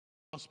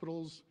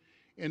hospitals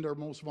and our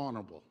most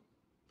vulnerable.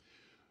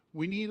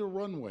 We need a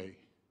runway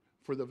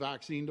for the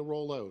vaccine to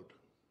roll out.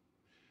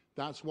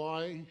 That's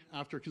why,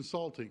 after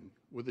consulting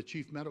with the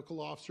Chief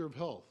Medical Officer of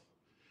Health,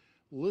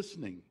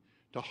 listening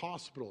to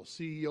hospital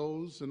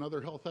CEOs and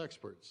other health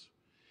experts,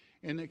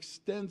 and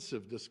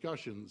extensive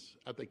discussions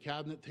at the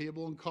Cabinet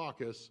table and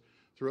caucus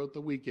throughout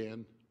the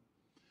weekend,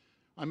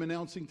 I'm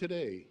announcing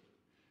today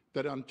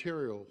that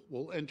Ontario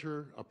will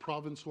enter a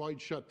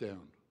province-wide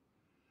shutdown,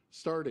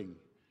 starting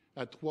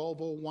at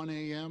 12:01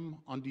 a.m.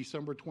 on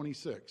December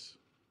 26.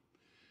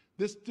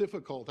 This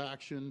difficult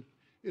action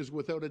is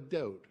without a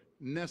doubt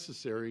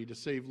necessary to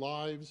save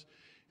lives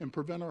and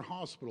prevent our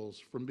hospitals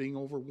from being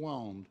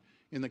overwhelmed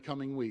in the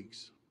coming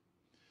weeks.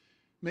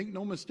 Make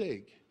no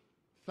mistake,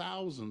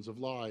 thousands of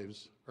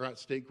lives are at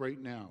stake right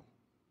now.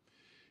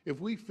 If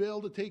we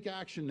fail to take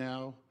action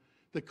now,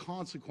 the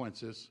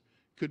consequences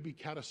could be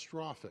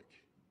catastrophic.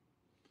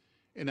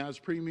 And as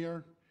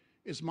Premier,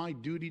 it's my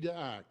duty to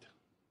act.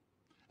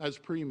 As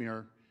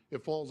Premier,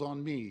 it falls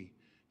on me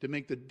to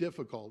make the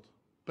difficult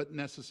but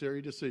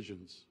necessary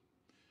decisions.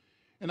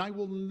 And I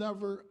will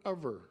never,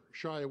 ever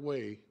shy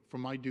away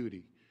from my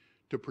duty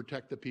to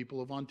protect the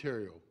people of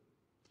Ontario.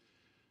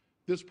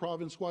 This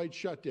province-wide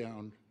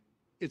shutdown,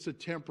 it's a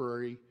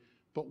temporary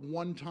but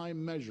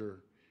one-time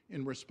measure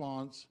in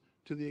response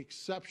to the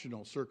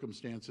exceptional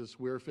circumstances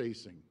we're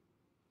facing.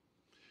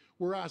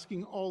 We're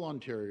asking all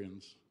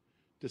Ontarians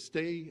to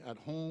stay at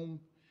home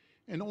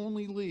and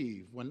only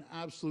leave when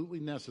absolutely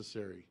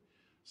necessary,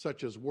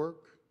 such as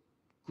work,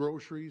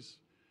 groceries,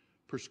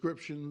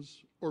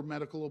 prescriptions, or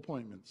medical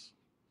appointments.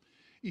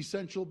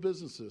 Essential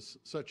businesses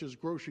such as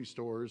grocery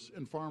stores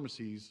and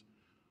pharmacies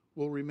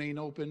will remain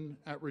open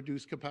at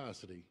reduced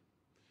capacity.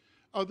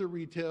 Other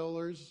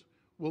retailers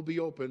will be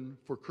open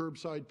for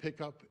curbside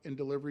pickup and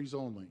deliveries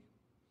only.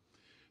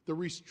 The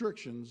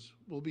restrictions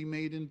will be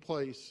made in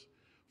place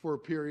for a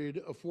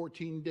period of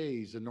 14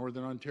 days in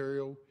Northern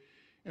Ontario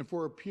and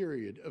for a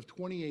period of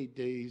 28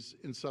 days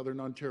in Southern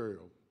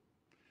Ontario.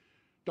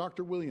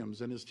 Dr.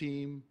 Williams and his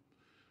team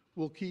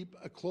will keep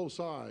a close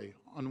eye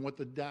on what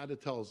the data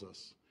tells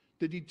us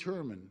to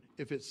determine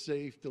if it's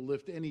safe to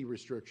lift any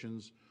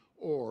restrictions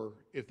or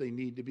if they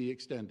need to be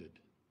extended.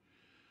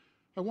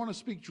 I want to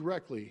speak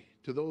directly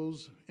to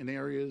those in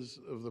areas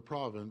of the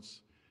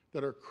province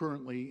that are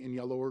currently in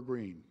yellow or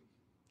green.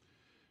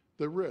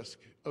 The risk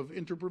of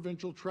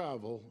interprovincial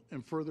travel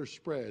and further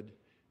spread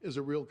is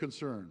a real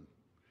concern.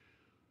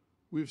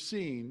 We've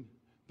seen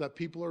that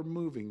people are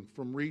moving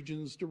from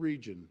regions to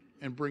region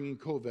and bringing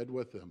COVID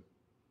with them.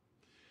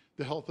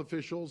 The health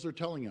officials are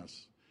telling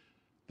us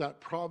that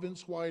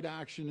province-wide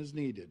action is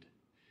needed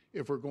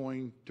if we're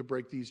going to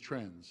break these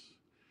trends.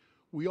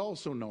 We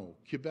also know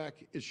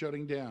Quebec is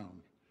shutting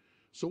down.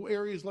 So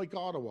areas like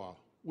Ottawa,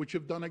 which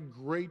have done a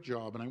great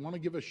job, and I want to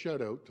give a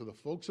shout out to the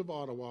folks of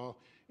Ottawa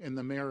and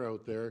the mayor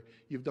out there,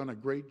 you've done a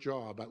great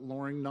job at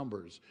lowering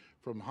numbers.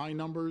 From high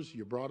numbers,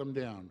 you brought them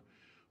down.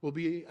 We'll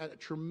be at a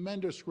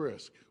tremendous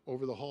risk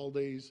over the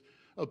holidays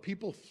of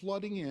people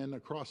flooding in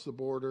across the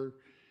border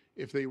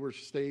if they were to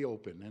stay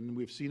open. And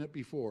we've seen it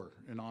before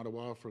in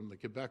Ottawa from the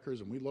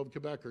Quebecers, and we love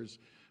Quebecers,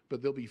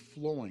 but they'll be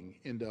flowing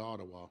into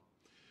Ottawa.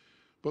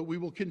 But we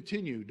will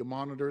continue to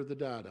monitor the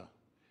data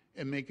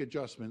and make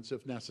adjustments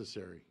if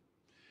necessary.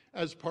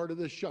 As part of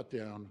this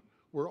shutdown,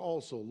 we're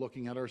also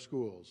looking at our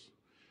schools.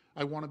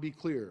 I want to be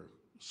clear,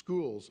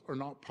 schools are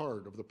not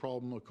part of the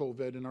problem of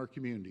COVID in our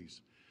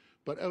communities,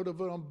 but out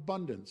of an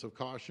abundance of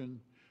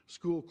caution,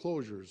 school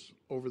closures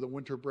over the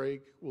winter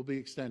break will be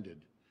extended.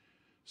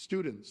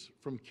 Students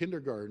from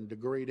kindergarten to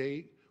grade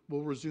 8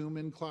 will resume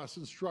in-class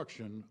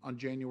instruction on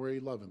January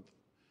 11th.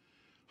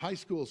 High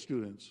school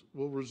students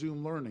will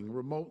resume learning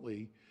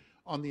remotely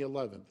on the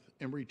 11th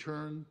and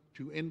return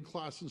to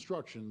in-class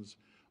instructions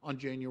on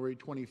January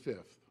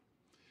 25th.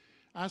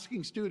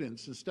 Asking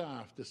students and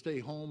staff to stay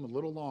home a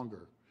little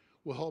longer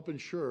will help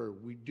ensure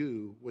we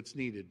do what's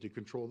needed to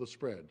control the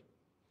spread.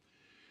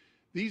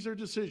 These are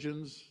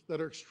decisions that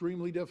are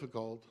extremely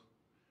difficult,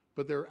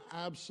 but they're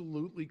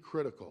absolutely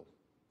critical.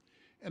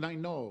 And I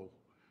know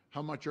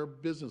how much our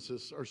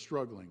businesses are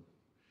struggling.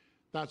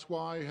 That's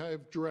why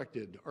I've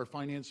directed our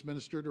finance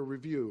minister to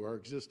review our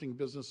existing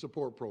business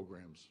support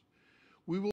programs.